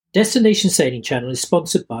Destination Sailing Channel is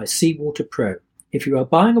sponsored by Seawater Pro. If you are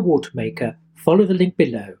buying a water maker, follow the link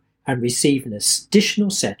below and receive an additional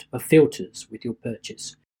set of filters with your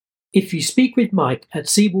purchase. If you speak with Mike at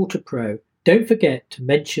Seawater Pro, don't forget to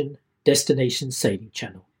mention Destination Sailing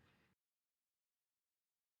Channel.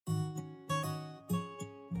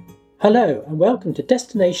 Hello and welcome to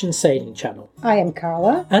Destination Sailing Channel. I am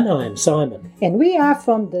Carla. And I am Simon. And we are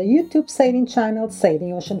from the YouTube sailing channel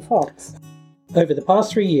Sailing Ocean Fox. Over the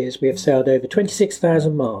past 3 years, we have sailed over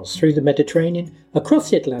 26,000 miles through the Mediterranean, across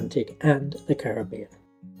the Atlantic and the Caribbean.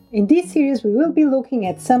 In this series, we will be looking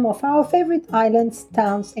at some of our favorite islands,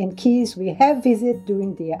 towns and keys we have visited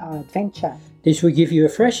during our adventure. This will give you a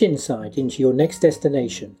fresh insight into your next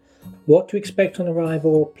destination, what to expect on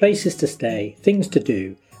arrival, places to stay, things to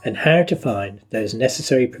do, and how to find those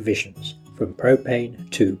necessary provisions, from propane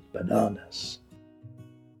to bananas.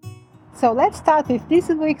 So let's start with this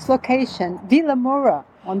week's location, Vila Moura,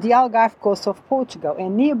 on the Algarve coast of Portugal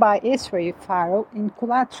and nearby Estuary Faro in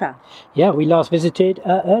Culatra. Yeah, we last visited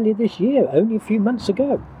earlier this year, only a few months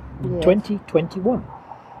ago, in 2021.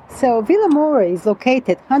 So Vila Moura is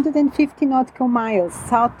located 150 nautical miles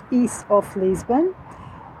southeast of Lisbon.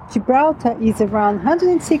 Gibraltar is around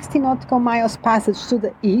 160 nautical miles passage to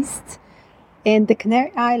the east, and the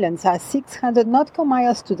Canary Islands are 600 nautical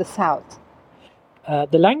miles to the south.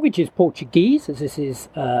 The language is Portuguese, as this is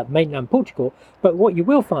mainland Portugal, but what you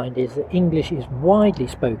will find is that English is widely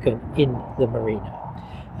spoken in the marina.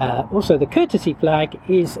 Also, the courtesy flag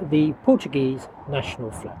is the Portuguese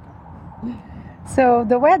national flag. So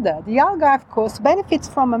the weather, the Algarve coast benefits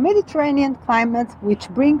from a Mediterranean climate which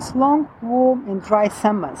brings long, warm and dry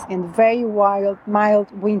summers and very mild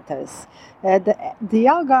winters. The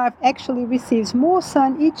Algarve actually receives more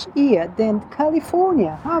sun each year than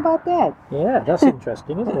California. How about that? Yeah, that's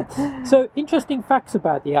interesting, isn't it? So, interesting facts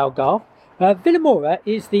about the Algarve. Vila Moura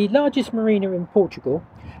is the largest marina in Portugal.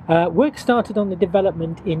 Work started on the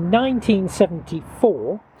development in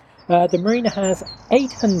 1974. The marina has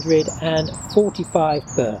 845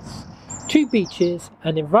 berths, 2 beaches,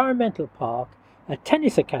 an environmental park, a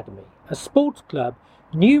tennis academy, a sports club,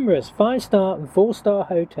 numerous 5-star and 4-star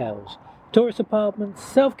hotels, tourist apartments,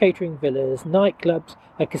 self-catering villas, nightclubs,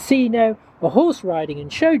 a casino, a horse riding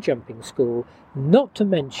and show jumping school, not to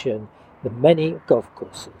mention the many golf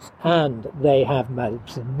courses. And they have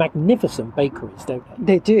some magnificent bakeries, don't they?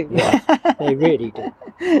 They do. Yeah, they really do.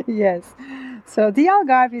 Yes. So the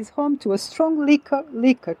Algarve is home to a strong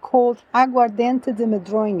liquor called Aguardente de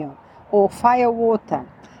Medronho, or firewater.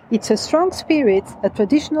 It's a strong spirit, a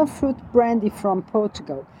traditional fruit brandy from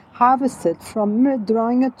Portugal, harvested from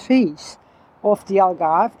Medronho trees of the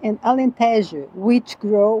Algarve and Alentejo, which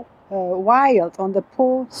grow wild on the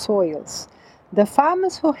poor soils. The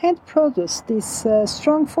farmers who hand produce this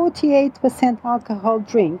strong 48% alcohol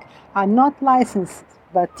drink are not licensed,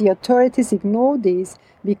 but the authorities ignore this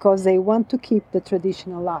because they want to keep the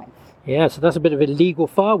tradition alive. Yeah, so that's a bit of illegal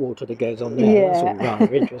firewater that goes on there. Yeah. That's all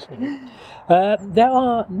rather interesting. There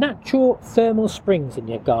are natural thermal springs in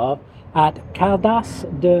the Algarve at Caldas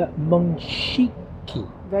de Monchique.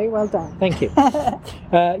 Very well done. Thank you.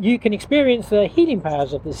 You can experience the healing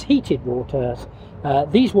powers of this heated waters.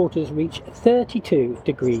 These waters reach 32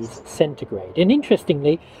 degrees centigrade. And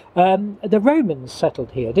interestingly, the Romans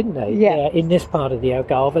settled here, didn't they? Yeah. In this part of the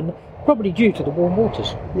Algarve, and probably due to the warm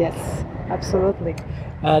waters. Yes, absolutely.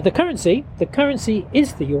 The currency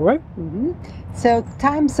is the euro. Mm-hmm. So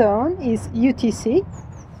time zone is UTC.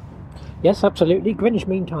 Yes, absolutely. Greenwich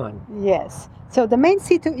Mean Time. Yes. So the main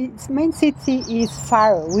city is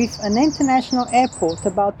Faro, with an international airport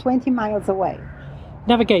about 20 miles away.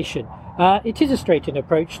 Navigation. It is a straight-in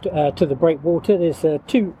approach to the breakwater. There's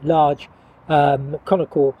 2 large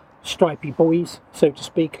conical stripy buoys, so to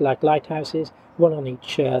speak, like lighthouses, one on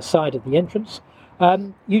each side of the entrance.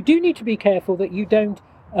 You do need to be careful that you don't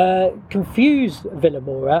confuse Vila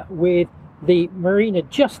Moura with the marina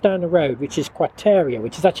just down the road, which is Quateria,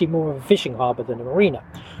 which is actually more of a fishing harbour than a marina.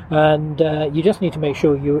 And you just need to make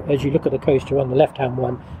sure as you look at the coast, you're on the left-hand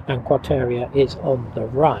one, and Quateria is on the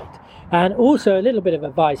right. And also a little bit of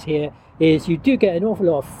advice here is you do get an awful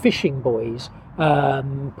lot of fishing buoys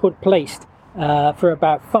placed for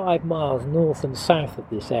about 5 miles north and south of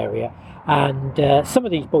this area. And some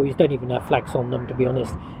of these buoys don't even have flags on them, to be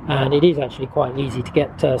honest, and it is actually quite easy to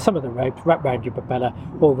get some of the ropes wrapped around your propeller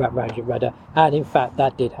or wrapped around your rudder, and in fact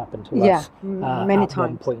that did happen to us many at times.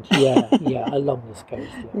 one point. Yeah, along this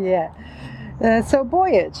coast. So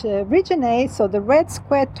voyage, Regine, so the red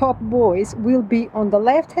square top buoys will be on the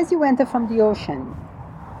left as you enter from the ocean.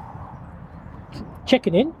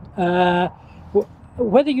 Checking in,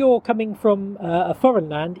 whether you're coming from a foreign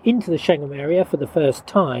land into the Schengen area for the first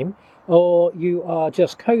time, or you are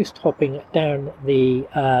just coast hopping down the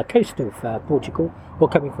coast of Portugal, or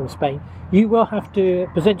coming from Spain, you will have to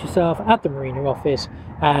present yourself at the Marina office,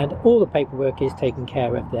 and all the paperwork is taken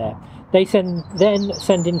care of there. They then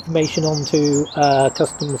send information on to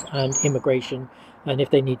customs and immigration, and if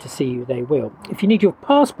they need to see you, they will. If you need your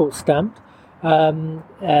passport stamped,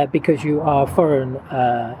 because you are a foreign,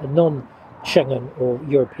 non-Schengen or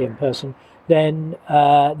European person, then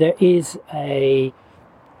there is a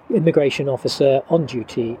immigration officer on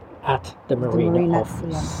duty at the Marina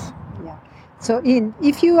office. Yeah. So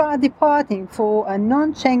if you are departing for a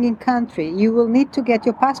non-Schengen country, you will need to get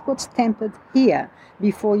your passport stamped here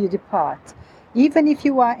before you depart. Even if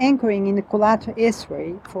you are anchoring in the Colatra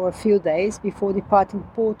estuary for a few days before departing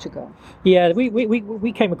Portugal. Yeah,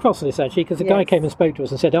 we came across this actually, because a guy came and spoke to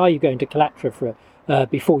us and said, "Are you going to Colatra for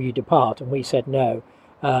before you depart?" And we said no.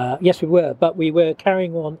 Yes, we were, but we were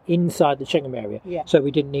carrying on inside the Schengen area, so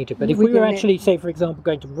we didn't need to. But if we were actually, say, for example,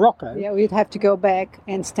 going to Morocco... Yeah, we'd have to go back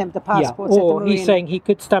and stamp the passports at the or Marina. he's saying he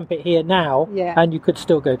could stamp it here now, and you could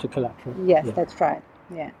still go to Colatra. Yes, that's right,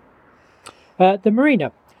 The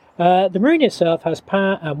Marina. The Marina itself has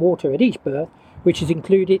power and water at each berth, which is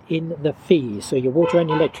included in the fees. So your water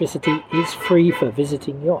and electricity is free for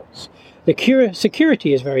visiting yachts. The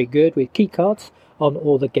security is very good with key cards on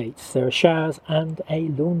all the gates. There are showers and a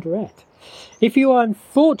laundrette. If you are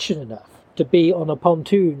unfortunate enough to be on a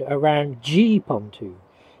pontoon around G pontoon,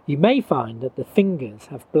 you may find that the fingers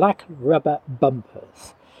have black rubber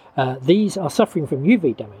bumpers. These are suffering from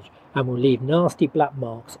UV damage and will leave nasty black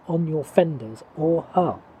marks on your fenders or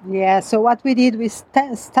hull. Yeah, so what we did, we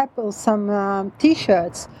stapled some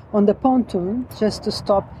T-shirts on the pontoon just to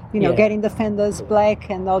stop, getting the fenders black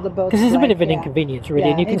and all the boats. Because it's a bit of an inconvenience, really,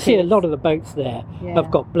 and you can see a lot of the boats there have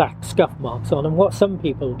got black scuff marks on. And what some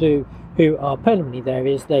people do, who are permanently there,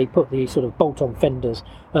 is they put the sort of bolt-on fenders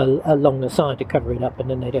along the side to cover it up, and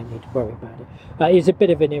then they don't need to worry about it. It's a bit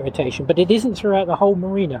of an irritation, but it isn't throughout the whole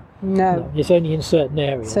marina. No, it's only in certain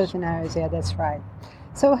areas. Certain areas, yeah, that's right.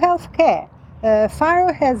 So healthcare.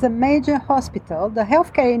 Faro has a major hospital. The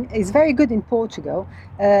healthcare is very good in Portugal,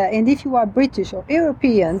 and if you are British or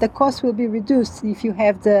European, the cost will be reduced if you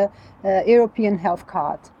have the European health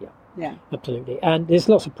card. Yeah, absolutely. And there's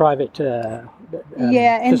lots of private and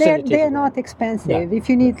they're not expensive. No. If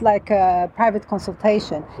you need like a private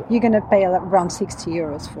consultation, you're going to pay around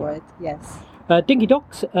 €60 for it. Yes. Dinghy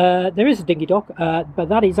docks. There is a dinghy dock, but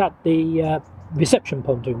that is at the reception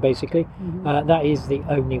pontoon, basically. That is the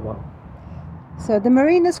only one. So the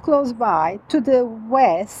marinas close by. To the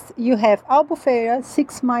west, you have Albufeira,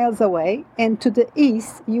 6 miles away, and to the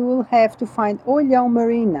east, you will have to find Olhão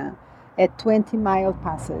Marina at 20-mile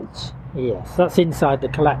passage. Yes, that's inside the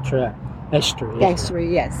Colatra estuary.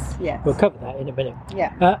 Estuary, yes. We'll cover that in a minute.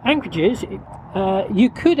 Yeah. Anchorages, you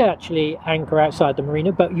could actually anchor outside the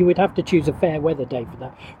marina, but you would have to choose a fair weather day for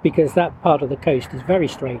that, because that part of the coast is very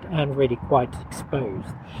straight and really quite exposed.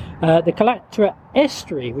 The Colatra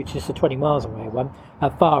estuary, which is the 20 miles away one,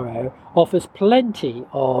 at Faro, offers plenty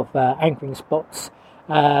of anchoring spots,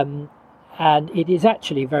 and it is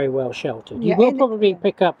actually very well sheltered. You will probably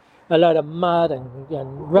pick up a lot of mud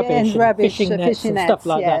and rubbish and fishing nets and stuff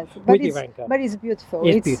like that with your anchor. But it's beautiful.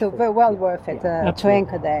 It's so very well worth it to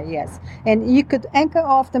anchor there, yes. And you could anchor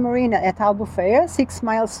off the marina at Albufeira, 6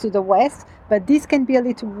 miles to the west, but this can be a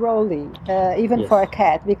little rolly, even for a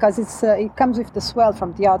cat, because it comes with the swell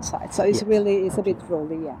from the outside, so it's a bit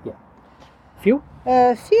rolly, Fuel?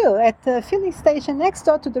 Fuel at the filling station next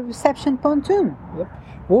door to the reception pontoon. Yep.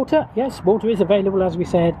 Water, yes, water is available, as we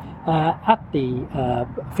said, at the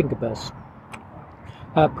fingerburst.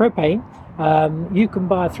 Propane, you can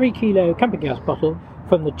buy a 3-kilo camping gas bottle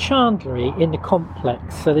from the chandlery in the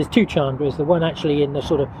complex. So there's 2 chandleries, the one actually in the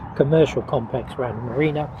sort of commercial complex around the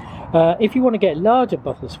marina. If you want to get larger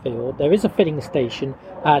bottles filled, there is a filling station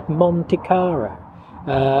at Monte Caro,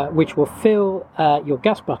 which will fill your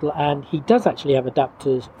gas bottle, and he does actually have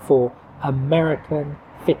adapters for American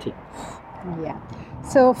fittings. Yeah.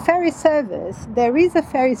 So ferry service, there is a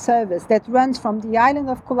ferry service that runs from the island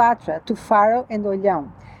of Colatra to Faro and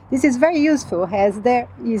Olhão. This is very useful, as there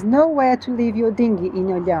is nowhere to leave your dinghy in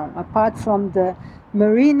Olhão apart from the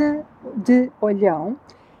Marina de Olhão,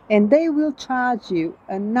 and they will charge you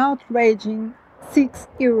an outraging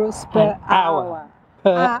 €6 per hour.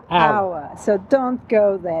 Per hour. So don't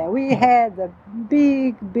go there. We had a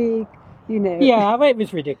big, Yeah, it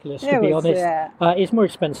was ridiculous, to be honest. It's more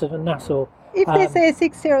expensive than Nassau If they say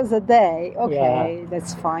 €6 a day, okay, Yeah.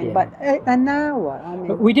 that's fine. Yeah. But an hour, I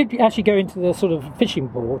mean, We did actually go into the sort of fishing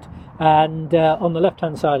port, and on the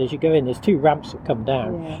left-hand side as you go in, there's two ramps that come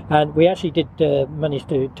down, Yeah. and we actually did manage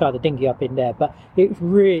to tie the dinghy up in there, but it's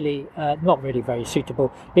really not really very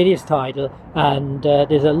suitable. It is tidal, and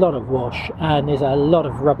there's a lot of wash, and there's a lot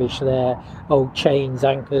of rubbish there, old chains,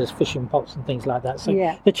 anchors, fishing pots, and things like that. So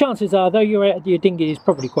Yeah. the chances are, though your dinghy is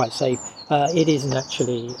probably quite safe, it isn't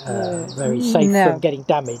actually very safe No. from getting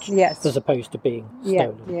damaged, Yes. as opposed to being yeah,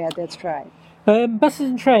 stolen. yeah, that's right. Buses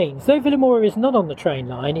and trains. Though Villamora is not on the train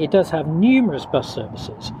line, it does have numerous bus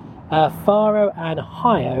services. Faro and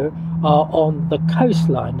Hio are on the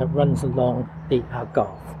coastline that runs along the Algarve.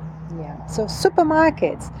 Yeah. So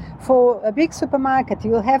supermarkets. For a big supermarket,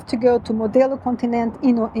 you will have to go to Modelo Continente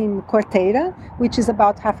in Quarteira, which is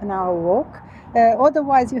about half an hour walk.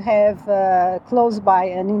 Otherwise, you have close by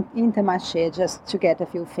an Intermarché just to get a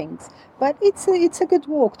few things. But it's a good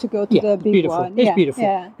walk to go to the big beautiful. one. It's Yeah, beautiful.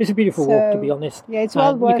 yeah. It's a beautiful walk, to be So, honest. yeah, it's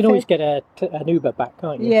well And worth you can always it. get an Uber back,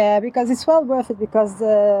 can't you? Yeah, because it's well worth it because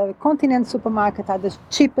the Continent supermarket are the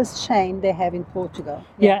cheapest chain they have in Portugal.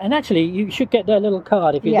 Yeah, and actually, you should get their little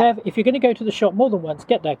card if you're Yeah. there. If you're going to go to the shop more than once,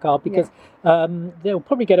 get their card because they'll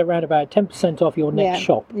probably get around about 10% off your next Yeah,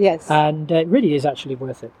 shop. yes. And it really is actually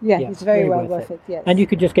worth it. Yeah, it's very well worth it, yes. And you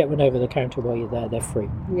can just get one over the counter while you're there. They're free.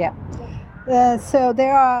 Yeah. So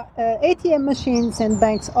there are ATM machines and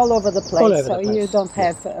banks all over the place, All over so the place, you don't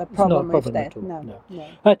have a It's not a problem with problem that. at all.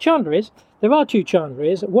 No. Chandleries. There are two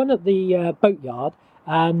chandleries. One at the boatyard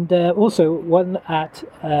and also one at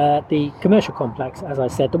the commercial complex. As I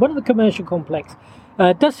said, the one at the commercial complex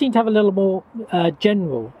does seem to have a little more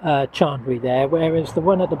general chandlery there, whereas the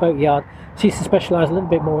one at the boatyard seems to specialise a little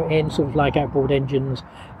bit more in sort of like outboard engines,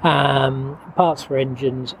 parts for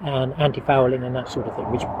engines, and anti-fouling and that sort of thing,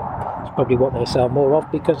 which is probably what they sell more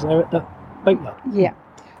of because they're at the boatyard. Yeah.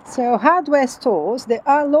 So hardware stores, there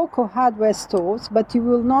are local hardware stores, but you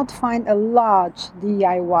will not find a large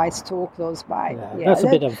DIY store close by. That's a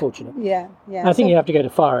bit unfortunate. Yeah. I think you have to go to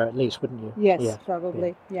Faro at least, wouldn't you? Yes,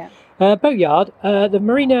 probably. Yeah. Boatyard. The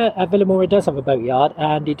marina at Villamora does have a boatyard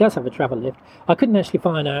and it does have a travel lift. I couldn't actually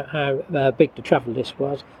find out how big the travel lift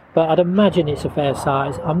was, but I'd imagine it's a fair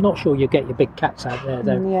size. I'm not sure you get your big cats out there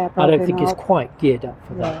though. Yeah, I don't probably think it's not. quite geared up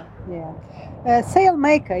for that. Yeah.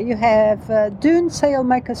 Sailmaker, you have Dune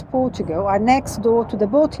Sailmakers Portugal are next door to the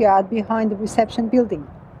boatyard behind the reception building.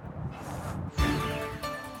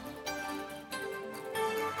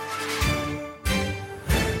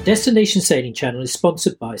 Destination Sailing Channel is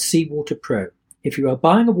sponsored by Seawater Pro. If you are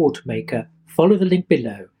buying a water maker, follow the link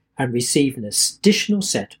below and receive an additional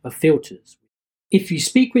set of filters. If you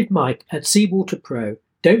speak with Mike at Seawater Pro,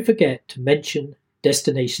 don't forget to mention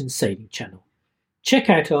Destination Sailing Channel. Check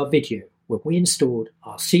out our video when we installed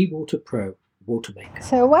our Seawater Pro water maker.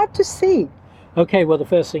 So what to see? Okay, well the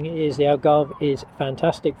first thing is the Algarve is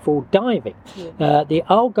fantastic for diving. The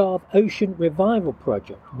Algarve Ocean Revival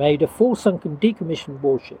Project, made of 4 sunken decommissioned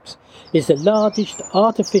warships, is the largest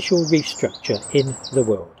artificial reef structure in the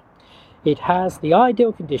world. It has the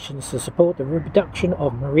ideal conditions to support the reproduction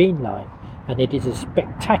of marine life, and it is a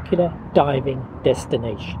spectacular diving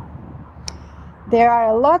destination. There are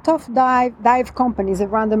a lot of dive companies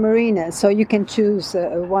around the marina, so you can choose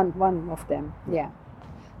one of them. Yeah.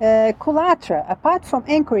 Kulatra, apart from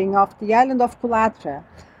anchoring off the island of Kulatra,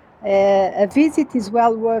 a visit is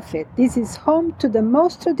well worth it. This is home to the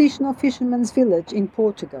most traditional fisherman's village in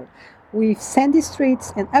Portugal, with sandy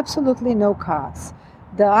streets and absolutely no cars.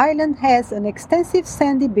 The island has an extensive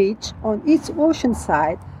sandy beach on its ocean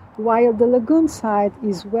side, while the lagoon side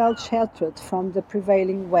is well sheltered from the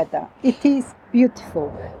prevailing weather. It is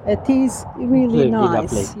beautiful. It is really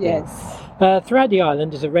nice. Lovely, yes. Throughout the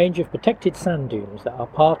island is a range of protected sand dunes that are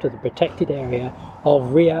part of the protected area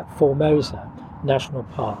of Ria Formosa National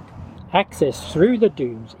Park. Access through the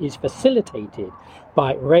dunes is facilitated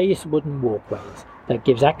by raised wooden walkways that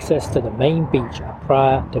gives access to the main beach at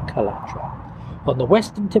Praia de Calatra. On the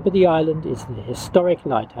western tip of the island is the historic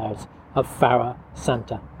lighthouse of Faro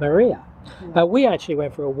Santa Maria. We actually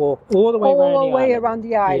went for a walk all the way around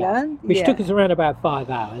the island, which took us around about 5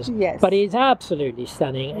 hours. Yes. But it's absolutely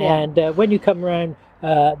stunning. And when you come around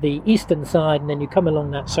the eastern side and then you come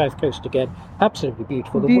along that south coast again, absolutely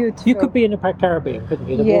beautiful. You could be in the Caribbean, couldn't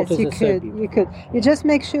you? The waters are so beautiful. You could. You just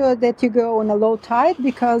make sure that you go on a low tide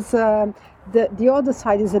because the other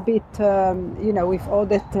side is a bit, with all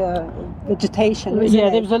that vegetation.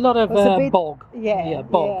 There was a lot of bog.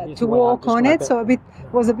 Bog. To walk on it, so I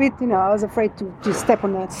was a bit, I was afraid to step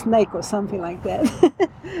on a snake or something like that.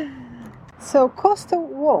 So coastal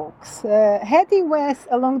walks, heading west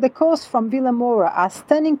along the coast from Villamoura are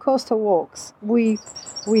stunning coastal walks with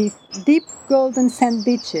deep golden sand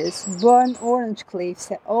beaches, burnt orange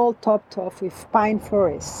cliffs, all topped off with pine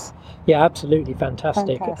forests. Yeah, absolutely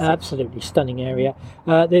fantastic. Absolutely stunning area.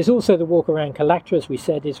 There's also the walk around Calatra, as we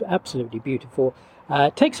said, is absolutely beautiful.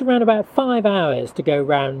 It takes around about 5 hours to go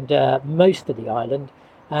around most of the island.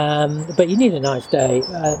 But you need a nice day,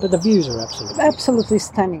 but the views are absolutely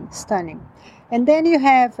stunning. And then you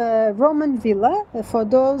have Roman Villa. For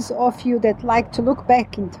those of you that like to look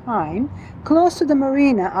back in time, close to the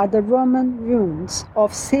marina are the Roman ruins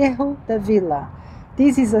of Cerro da Villa.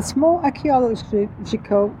 This is a small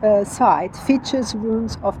archaeological site, features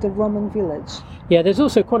ruins of the Roman village. Yeah, there's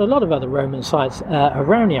also quite a lot of other Roman sites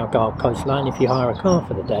around the Algarve coastline if you hire a car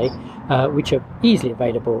for the day, which are easily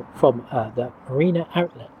available from the marina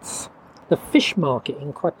outlets. The fish market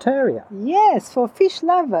in Quateria. Yes, for fish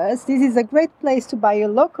lovers, this is a great place to buy your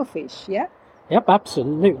local fish, yeah? Yep,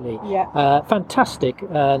 absolutely. Yeah. Fantastic,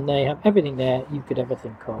 and they have everything there you could ever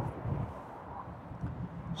think of.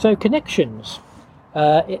 So, connections.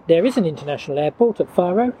 There is an international airport at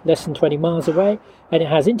Faro, less than 20 miles away, and it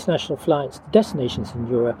has international flights to destinations in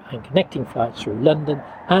Europe and connecting flights through London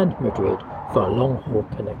and Madrid for long-haul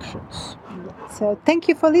connections. So thank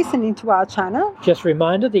you for listening to our channel. Just a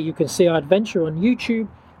reminder that you can see our adventure on YouTube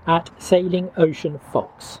at Sailing Ocean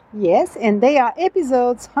Fox. Yes, and they are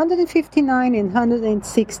episodes 159 and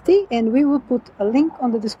 160, and we will put a link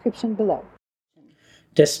on the description below.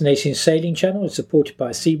 Destination Sailing channel is supported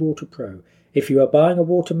by Seawater Pro. If you are buying a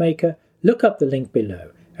water maker, look up the link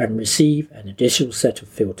below and receive an additional set of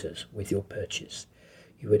filters with your purchase.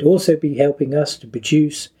 You would also be helping us to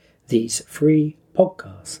produce these free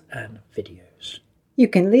podcasts and videos. You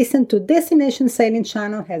can listen to Destination Sailing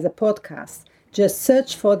channel as a podcast. Just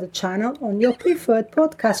search for the channel on your preferred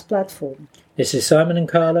podcast platform. This is Simon and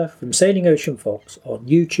Carla from Sailing Ocean Fox on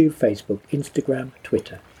YouTube, Facebook, Instagram,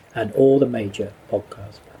 Twitter, and all the major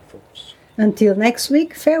podcast platforms. Until next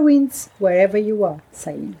week, fair winds wherever you are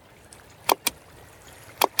sailing.